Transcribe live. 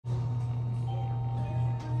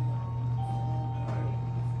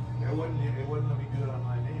wouldn't let me do it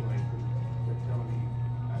online anyway. They're telling me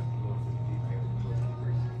I have to go to the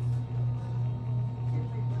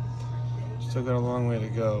details. Still got a long way to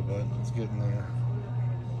go, but it's getting there.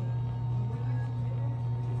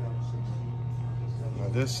 Now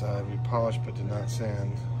this side we polished but did not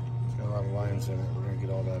sand. It's got a lot of lines in it. We're gonna get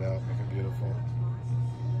all that out, make it beautiful.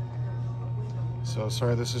 So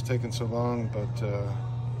sorry this is taking so long, but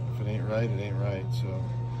if it ain't right, it ain't right. So,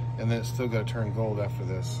 and then it's still got to turn gold after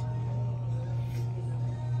this.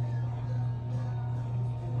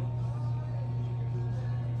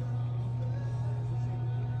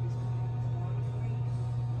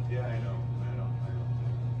 Yeah, I know.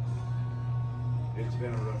 It's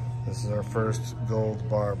been a rough. This is our first gold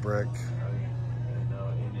bar brick.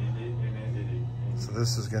 So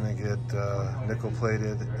this is going to get nickel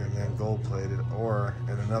plated and then gold plated, or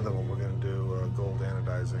in another one we're going to do gold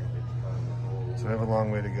anodizing. So we have a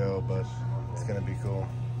long way to go, but it's going to be cool.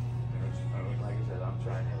 Like I said, I'm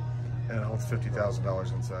trying it. And it holds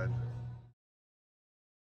 $50,000 inside.